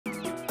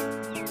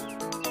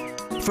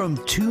From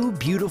two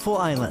beautiful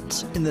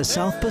islands in the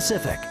South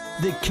Pacific,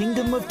 the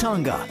Kingdom of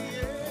Tonga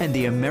and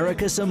the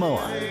America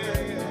Samoa.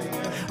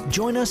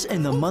 Join us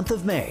in the month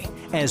of May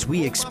as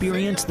we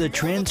experience the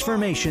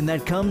transformation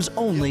that comes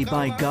only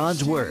by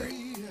God's Word.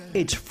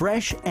 It's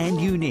fresh and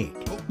unique.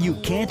 You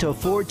can't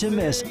afford to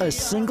miss a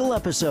single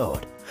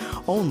episode.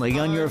 Only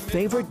on your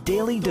favorite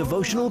daily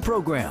devotional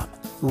program,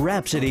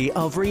 Rhapsody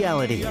of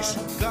Realities.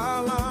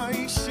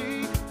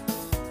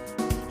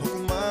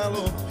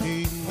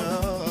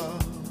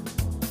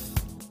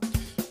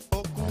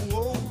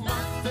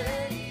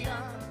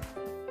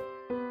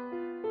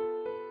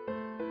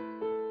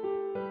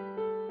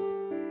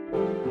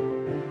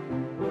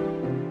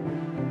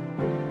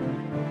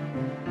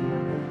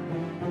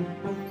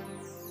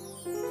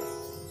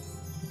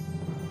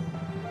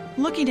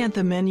 Looking at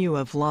the menu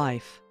of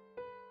life,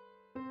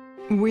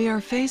 we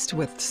are faced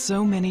with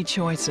so many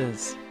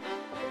choices.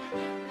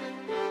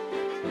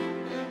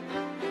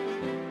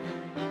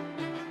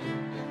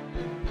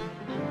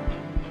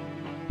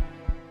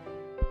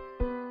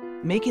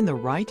 Making the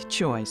right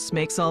choice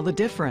makes all the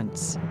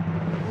difference.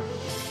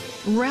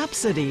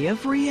 Rhapsody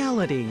of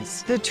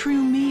Realities, the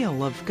true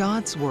meal of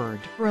God's Word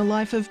for a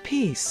life of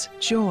peace,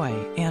 joy,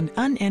 and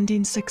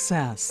unending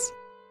success.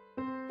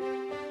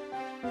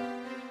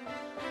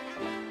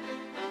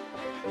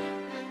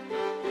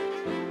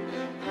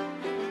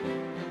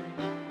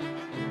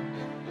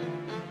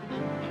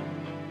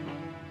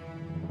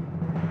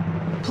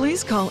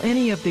 Please call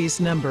any of these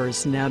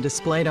numbers now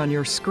displayed on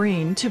your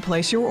screen to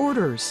place your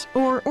orders,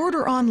 or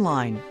order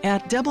online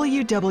at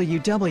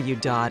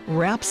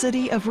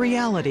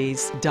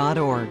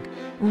www.rhapsodyofrealities.org.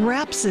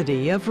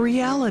 Rhapsody of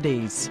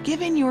Realities,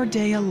 giving your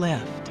day a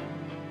lift.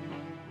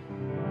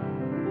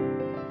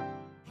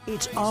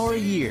 It's our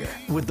year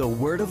with the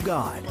Word of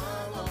God.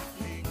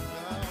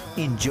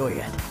 Enjoy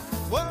it.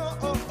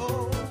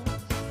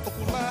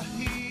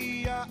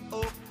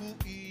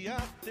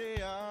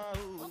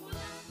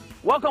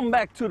 Welcome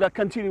back to the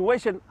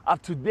continuation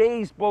of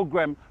today's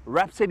program,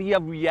 Rhapsody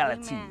of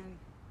Reality. Amen.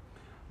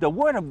 The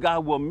Word of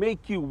God will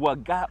make you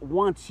what God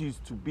wants you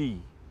to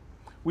be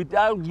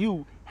without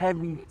you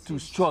having to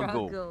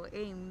struggle.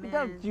 Amen.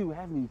 Without you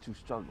having to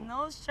struggle.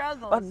 No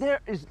struggles. But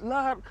there is a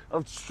lot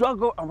of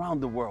struggle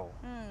around the world.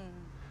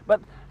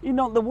 But you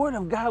know, the Word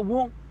of God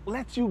won't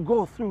let you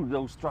go through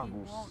those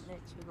struggles. He won't let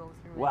you go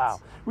through Wow.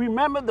 it.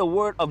 Remember the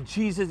word of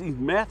Jesus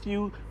in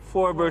Matthew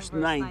 4, verse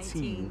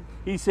 19.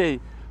 He said,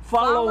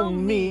 Follow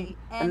me,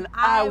 and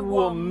I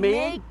will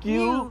make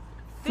you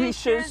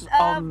fishers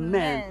of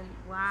men.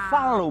 Wow.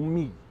 Follow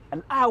me,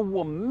 and I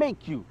will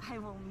make you. I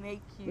will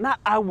make you. Not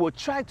I will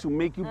try to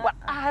make you, but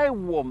I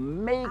will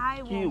make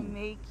I you. will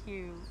make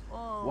you.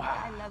 Oh,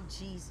 Wow. I love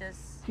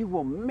Jesus. He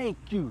will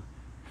make you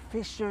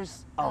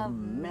fishers of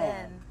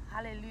men.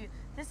 Hallelujah.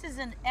 This is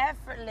an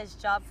effortless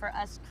job for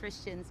us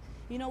Christians.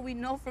 You know, we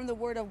know from the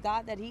Word of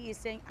God that He is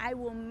saying, I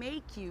will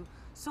make you.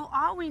 So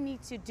all we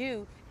need to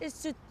do is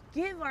to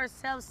give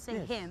ourselves to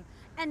Him,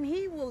 and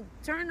He will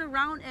turn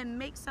around and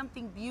make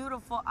something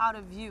beautiful out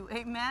of you.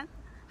 Amen.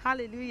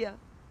 Hallelujah.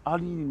 All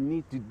you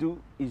need to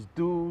do is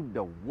do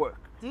the work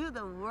Do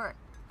the work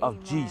of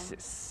Amen.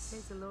 Jesus.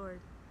 Praise the Lord.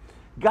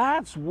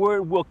 God's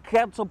word will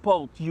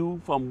catapult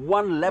you from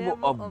one level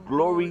Level of of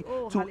glory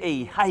glory. Oh, to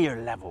a hallelujah.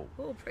 higher level.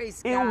 Oh,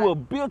 praise It God. will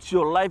build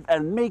your life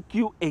and make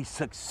you a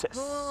success.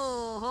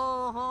 Oh,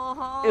 ho, ho,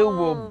 ho. It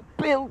will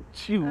build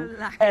you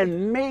Alive.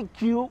 and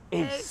make you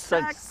a A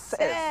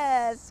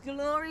success.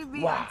 Glory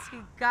be Wow.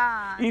 unto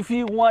God. If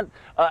you want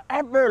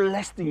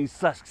everlasting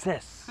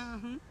success,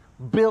 Mm-hmm.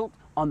 built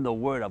on the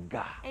Word of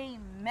God.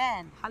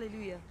 Amen.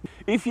 Hallelujah.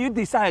 If you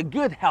desire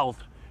good health,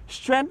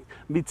 strength,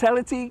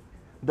 vitality,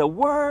 the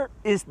Word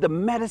is the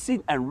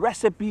medicine and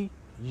recipe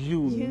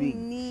you You need.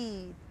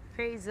 need.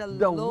 Praise the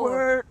The Lord.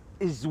 Word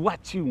is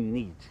what you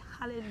need.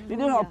 Hallelujah. You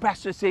know how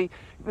pastors say,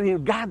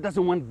 God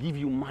doesn't want to give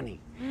you money.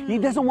 He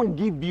doesn't want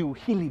to give you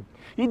healing.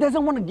 He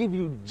doesn't want to give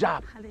you a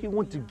job. He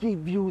wants to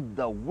give you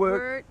the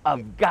Word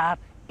of God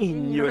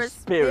in your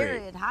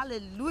spirit.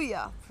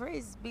 Hallelujah.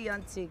 Praise be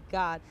unto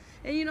God.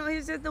 And you know,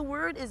 He said the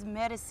Word is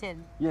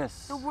medicine.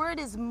 Yes. The Word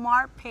is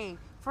marpe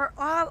for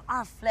all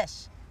our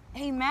flesh.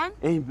 Amen.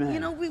 Amen.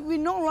 You know, we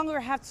no longer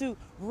have to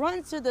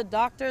run to the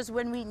doctors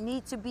when we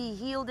need to be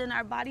healed in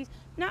our bodies.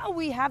 Now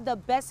we have the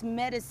best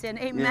medicine.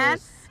 Amen.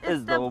 Yes,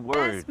 it's the best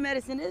Word.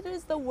 medicine. It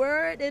is the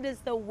Word. It is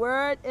the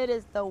Word. It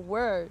is the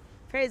Word.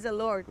 Praise the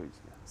Lord. Praise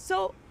God.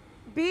 So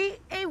be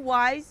a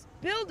wise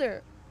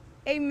builder.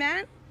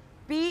 Amen.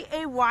 Be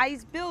a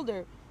wise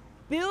builder.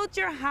 Build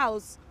your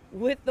house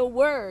with the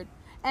Word,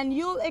 and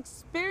you'll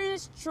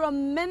experience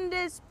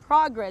tremendous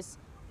progress,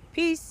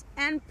 peace,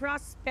 and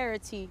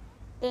prosperity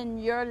in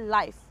your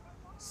life.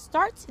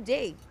 Start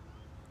today.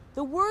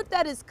 The word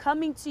that is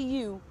coming to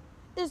you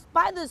is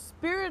by the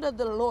Spirit of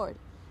the Lord.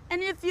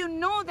 And if you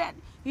know that,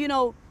 you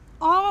know,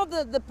 all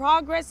the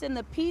progress and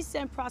the peace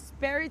and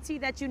prosperity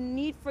that you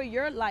need for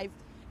your life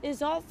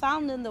is all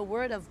found in the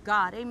Word of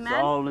God. Amen.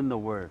 It's all in the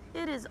Word.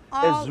 It is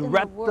all It's in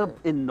wrapped the Word. up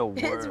in the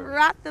It's Word.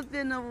 wrapped up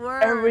in the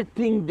Word.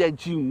 Everything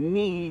that you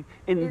need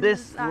in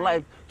this life.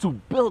 life to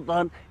build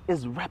on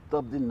is wrapped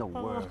up in the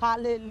Word.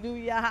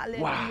 Hallelujah,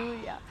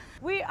 hallelujah.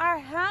 We are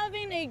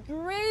having a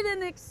great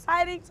and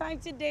exciting time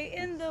today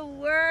in the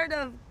Word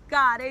of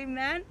God.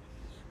 Amen.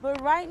 But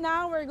right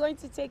now, we're going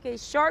to take a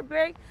short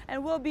break,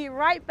 and we'll be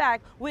right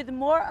back with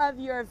more of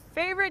your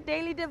favorite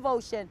daily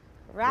devotion,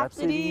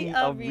 Rhapsody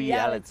of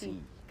Reality.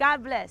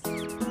 God bless.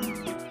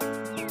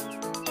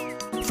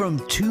 From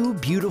two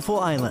beautiful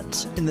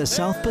islands in the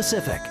South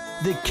Pacific,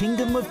 the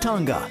Kingdom of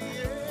Tonga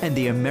and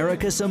the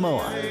America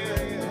Samoa.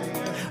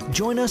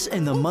 Join us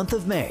in the month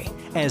of May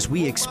as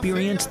we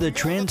experience the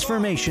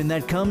transformation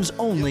that comes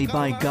only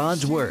by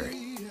God's Word.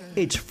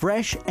 It's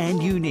fresh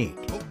and unique.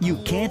 You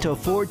can't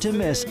afford to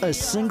miss a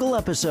single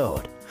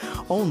episode.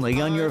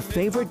 Only on your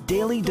favorite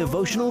daily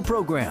devotional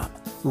program,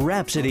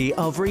 Rhapsody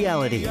of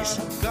Realities.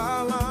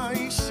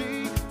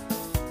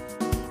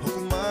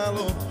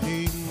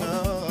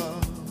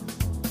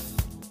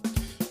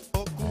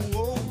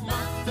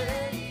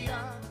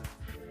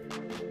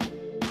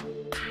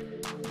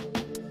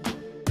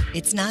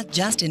 It's not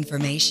just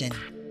information.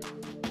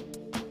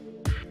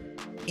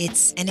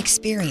 It's an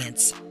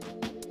experience.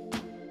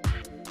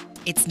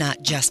 It's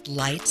not just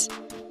light.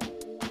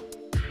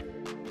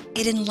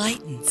 It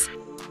enlightens.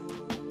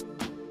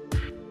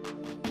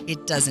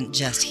 It doesn't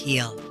just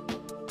heal.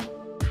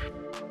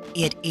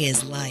 It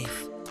is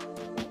life.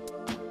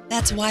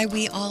 That's why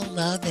we all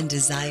love and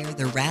desire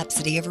the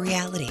Rhapsody of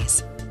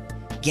Realities.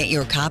 Get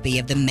your copy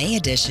of the May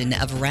edition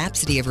of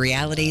Rhapsody of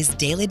Realities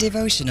Daily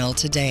Devotional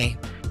today.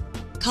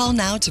 Call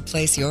now to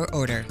place your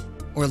order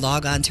or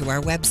log on to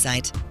our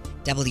website,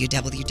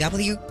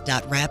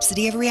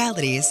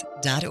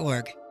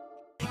 www.rhapsodyofrealities.org.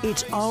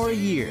 It's our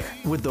year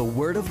with the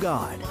Word of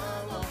God.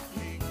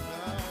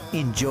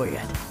 Enjoy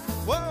it.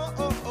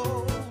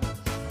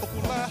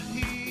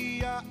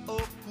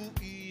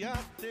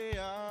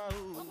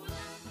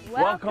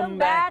 Welcome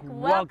back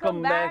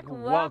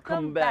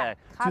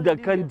to the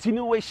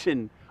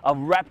continuation of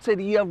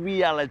Rhapsody of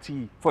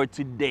Reality for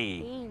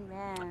today.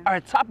 Amen. Our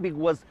topic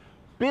was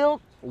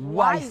build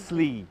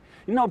wisely.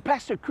 You know,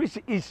 Pastor Chris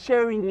is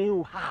sharing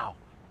you how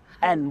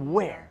and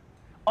where.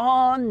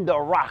 On the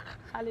rock,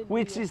 Hallelujah.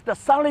 which is the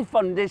solid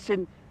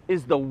foundation,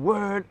 is the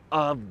Word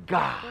of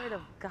God. Word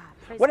of God.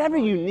 Praise Whatever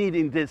the Lord. you need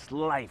in this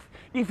life,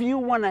 if you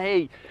want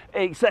a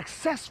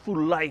successful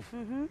life,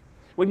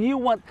 when you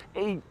want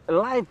a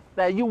life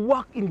that you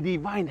walk in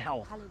divine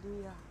health,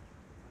 Hallelujah.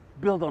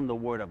 build on the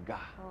Word of God.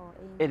 Oh,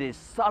 amen. It is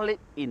solid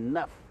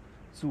enough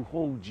to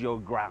hold your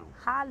ground.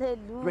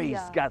 Hallelujah. Praise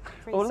God.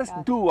 Praise Oh, let's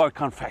God. do our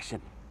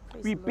confession.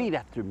 Praise the Repeat Lord.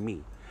 after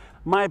me.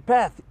 My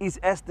path is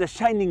as the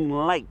shining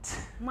light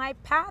My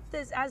path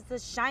is as the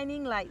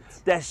shining light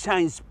that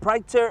shines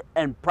brighter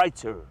and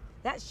brighter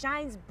that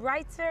shines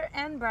brighter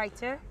and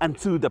brighter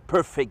unto the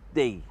perfect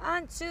day.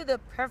 unto the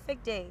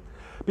perfect day.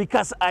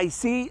 Because I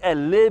see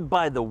and live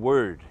by the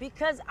Word.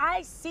 Because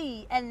I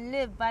see and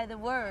live by the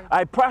Word.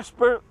 I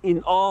prosper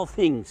in all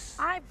things.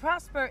 I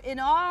prosper in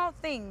all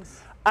things.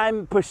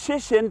 I'm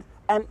positioned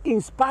and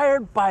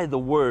inspired by the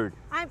Word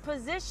I'm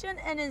positioned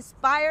and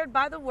inspired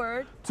by the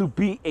Word to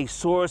be a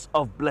source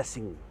of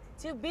blessing,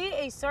 to be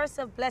a source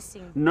of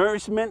blessing,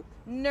 nourishment,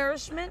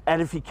 nourishment,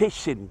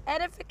 edification,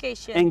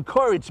 edification,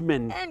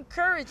 encouragement,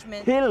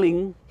 encouragement,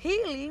 healing,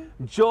 healing,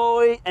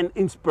 joy, and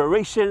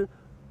inspiration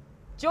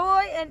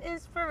joy, and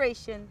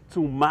inspiration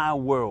to my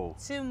world.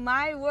 to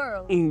my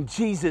world. In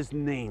Jesus'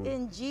 name,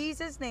 In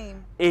Jesus'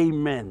 name,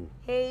 amen.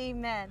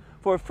 amen.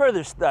 For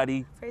further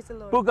study, Praise the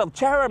Lord. book of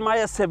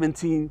Jeremiah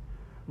 17,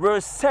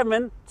 verse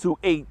 7 to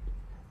 8,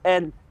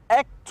 and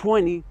Act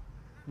 20,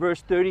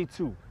 verse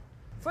 32.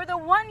 For the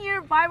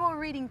one-year Bible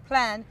reading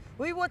plan,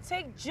 we will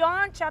take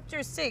John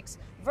chapter 6,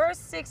 verse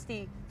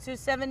 60 to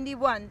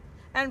 71,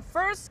 and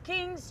 1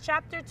 Kings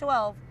chapter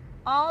 12,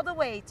 all the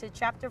way to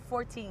chapter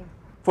 14.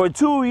 For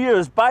 2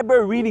 years Bible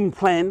reading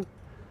plan,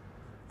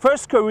 1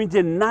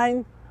 Corinthians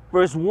 9,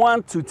 verse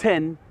 1 to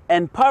 10,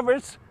 and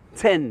Proverbs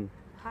 10.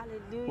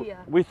 Hallelujah.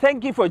 We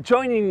thank you for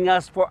joining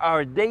us for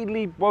our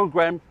daily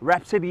program,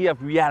 Rhapsody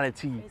of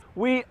Reality.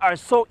 We are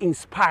so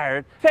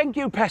inspired. Thank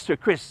you, Pastor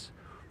Chris,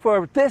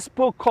 for this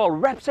book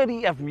called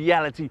Rhapsody of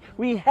Reality.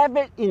 We have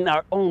it in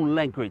our own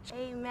language.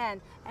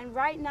 Amen. And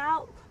right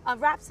now, a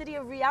Rhapsody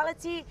of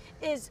Reality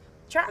is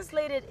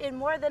translated in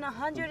more than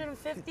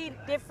 150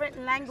 different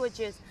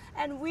languages,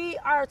 and we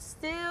are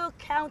still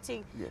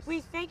counting. Yes.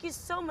 We thank you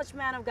so much,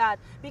 man of God,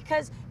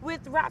 because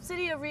with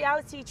Rhapsody of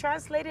Reality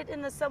translated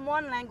in the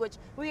Samoan language,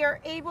 we are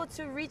able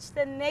to reach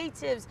the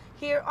natives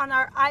here on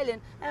our island,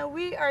 and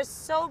we are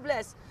so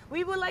blessed.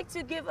 We would like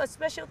to give a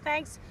special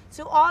thanks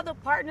to all the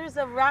partners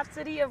of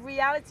Rhapsody of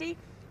Reality.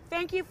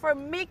 Thank you for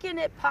making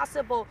it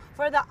possible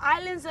for the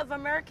islands of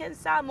American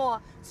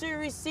Samoa to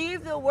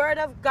receive the Word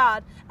of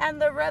God and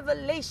the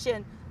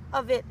revelation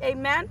of it.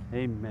 Amen.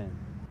 Amen.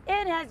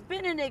 It has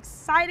been an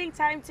exciting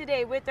time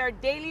today with our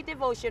daily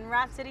devotion,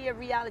 Rhapsody of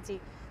Reality.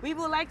 We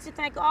would like to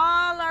thank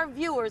all our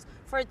viewers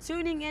for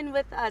tuning in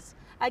with us.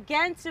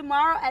 Again,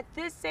 tomorrow at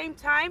this same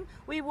time,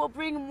 we will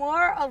bring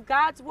more of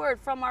God's Word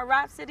from our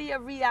Rhapsody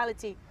of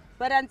Reality.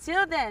 But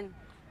until then,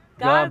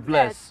 God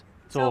bless.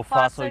 做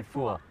花水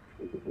富。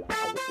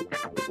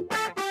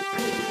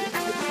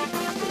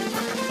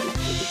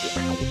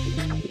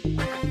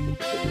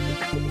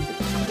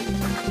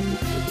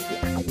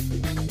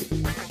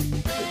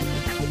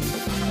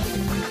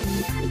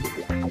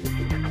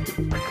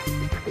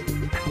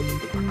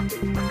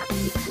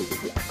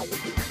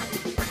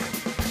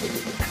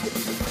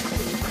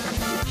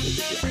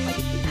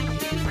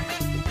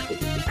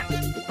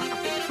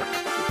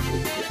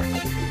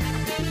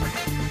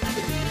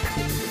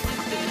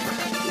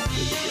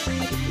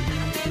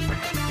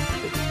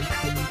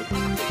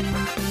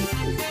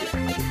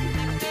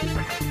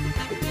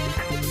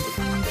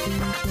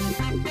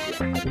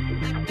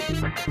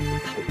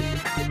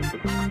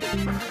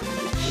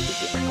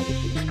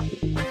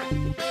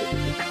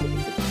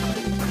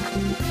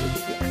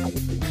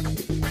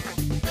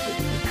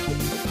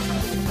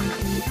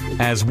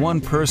As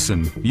one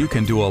person, you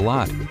can do a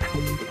lot.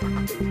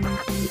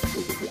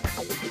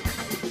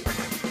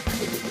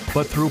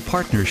 But through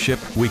partnership,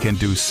 we can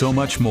do so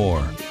much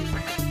more.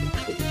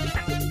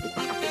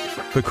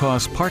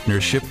 Because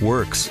partnership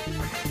works.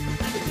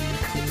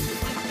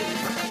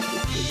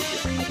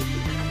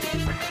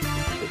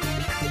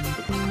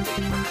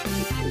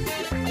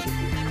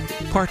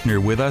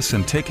 Partner with us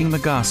in taking the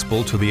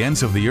gospel to the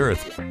ends of the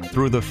earth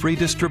through the free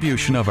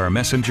distribution of our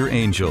messenger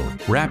angel,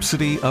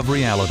 Rhapsody of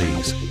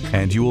Realities,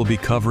 and you will be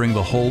covering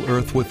the whole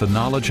earth with the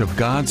knowledge of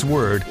God's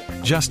Word,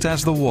 just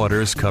as the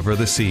waters cover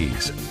the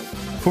seas.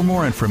 For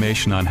more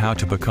information on how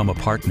to become a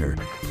partner,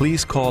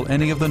 please call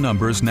any of the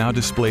numbers now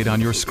displayed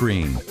on your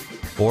screen.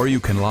 Or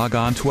you can log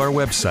on to our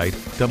website,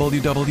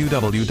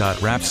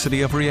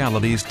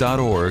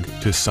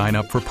 www.rhapsodyofrealities.org, to sign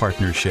up for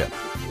partnership.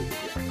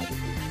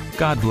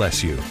 God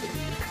bless you.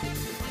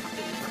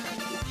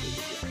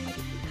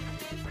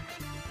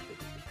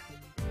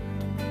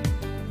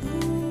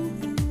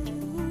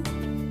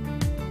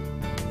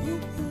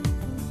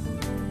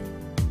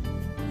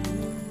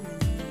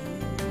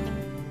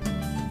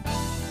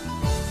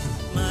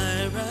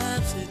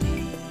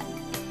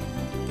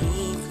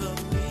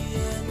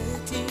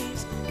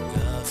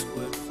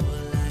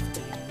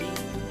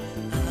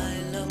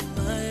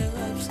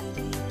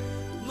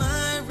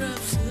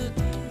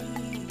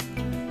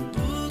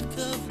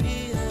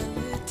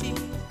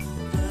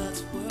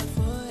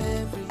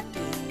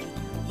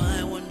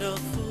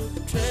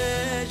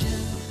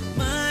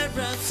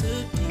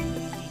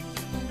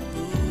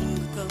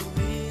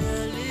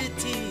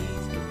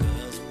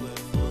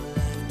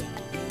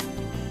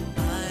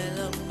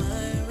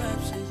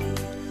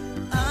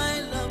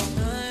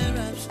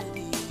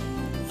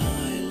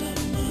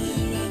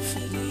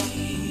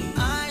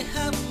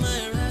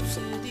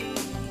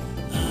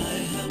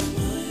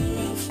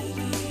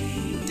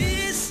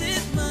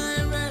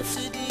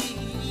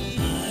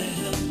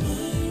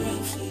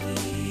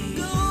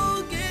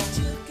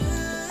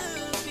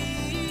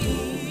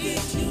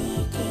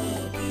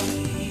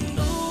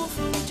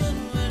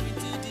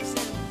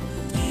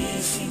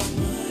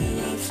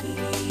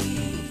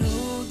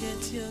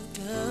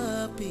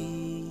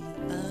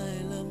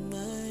 I love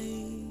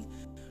my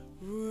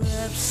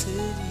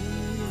Rhapsody.